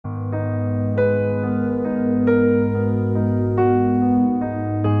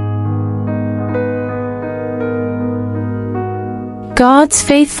God's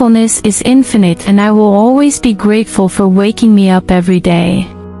faithfulness is infinite, and I will always be grateful for waking me up every day.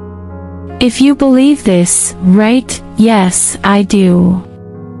 If you believe this, write, "Yes, I do."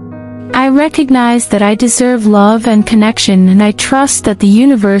 I recognize that I deserve love and connection, and I trust that the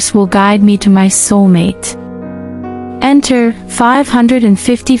universe will guide me to my soulmate. Enter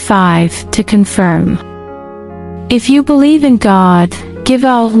 555 to confirm. If you believe in God, give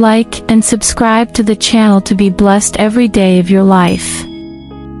a like and subscribe to the channel to be blessed every day of your life.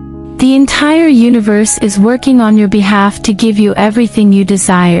 The entire universe is working on your behalf to give you everything you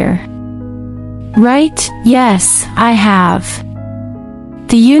desire. Write, "Yes, I have."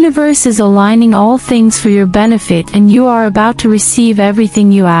 The universe is aligning all things for your benefit, and you are about to receive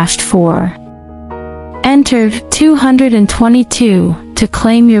everything you asked for. Enter 222 to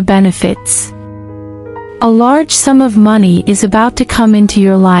claim your benefits. A large sum of money is about to come into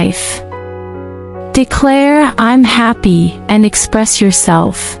your life. Declare, "I'm happy," and express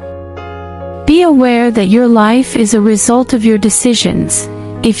yourself. Be aware that your life is a result of your decisions.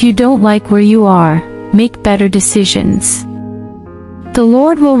 If you don't like where you are, make better decisions. The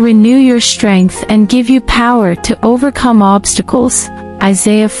Lord will renew your strength and give you power to overcome obstacles.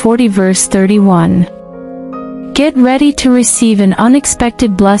 Isaiah 40 verse 31. Get ready to receive an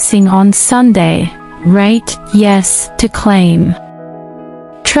unexpected blessing on Sunday. Write, "Yes," to claim.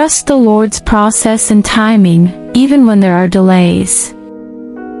 Trust the Lord's process and timing, even when there are delays.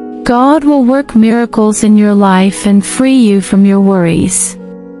 God will work miracles in your life and free you from your worries.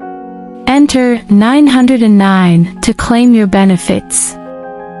 Enter 909 to claim your benefits.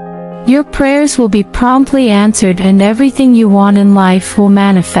 Your prayers will be promptly answered, and everything you want in life will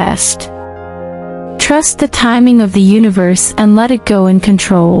manifest. Trust the timing of the universe and let it go in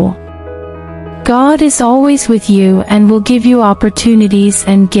control. God is always with you and will give you opportunities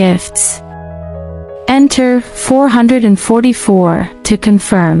and gifts. Enter 444 to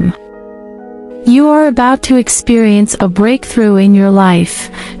confirm. You are about to experience a breakthrough in your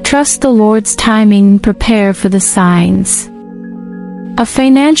life. Trust the Lord's timing and prepare for the signs. A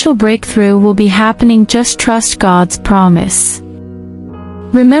financial breakthrough will be happening. Just trust God's promise.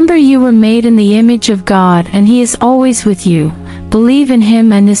 Remember, you were made in the image of God, and He is always with you. Believe in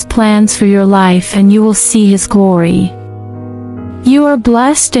Him and His plans for your life, and you will see His glory. You are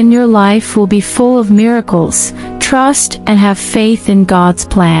blessed, and your life will be full of miracles. Trust and have faith in God's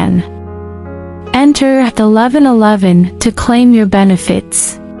plan. Enter 1111 to claim your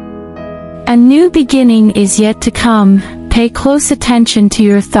benefits. A new beginning is yet to come. Pay close attention to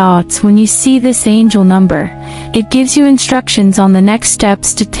your thoughts when you see this angel number. It gives you instructions on the next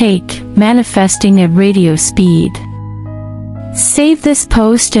steps to take, manifesting at radio speed. Save this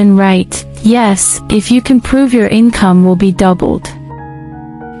post and write, "Yes," if you can prove your income will be doubled.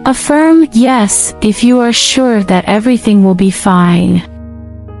 Affirm, "Yes," if you are sure that everything will be fine.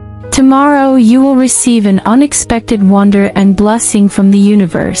 Tomorrow you will receive an unexpected wonder and blessing from the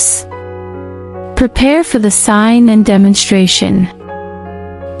universe. Prepare for the sign and demonstration.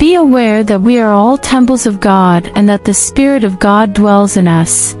 Be aware that we are all temples of God and that the Spirit of God dwells in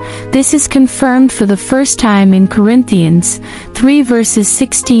us. This is confirmed for the first time in Corinthians 3 verses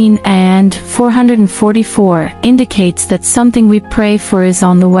 16 and 444, indicates that something we pray for is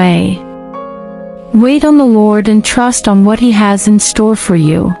on the way. Wait on the Lord and trust on what He has in store for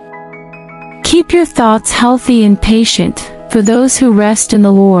you. Keep your thoughts healthy and patient. For those who rest in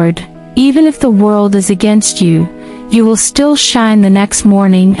the Lord, even if the world is against you, you will still shine the next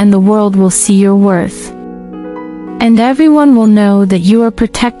morning, and the world will see your worth. And everyone will know that you are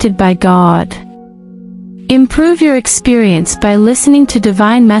protected by God. Improve your experience by listening to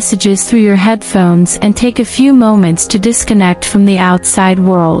divine messages through your headphones and take a few moments to disconnect from the outside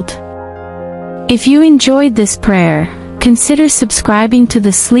world. If you enjoyed this prayer, consider subscribing to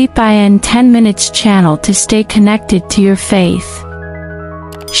the Sleep in 10 Minutes channel to stay connected to your faith.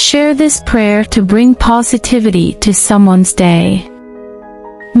 Share this prayer to bring positivity to someone's day.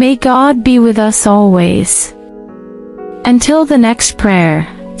 May God be with us always. Until the next prayer,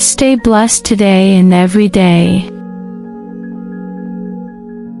 stay blessed today and every day.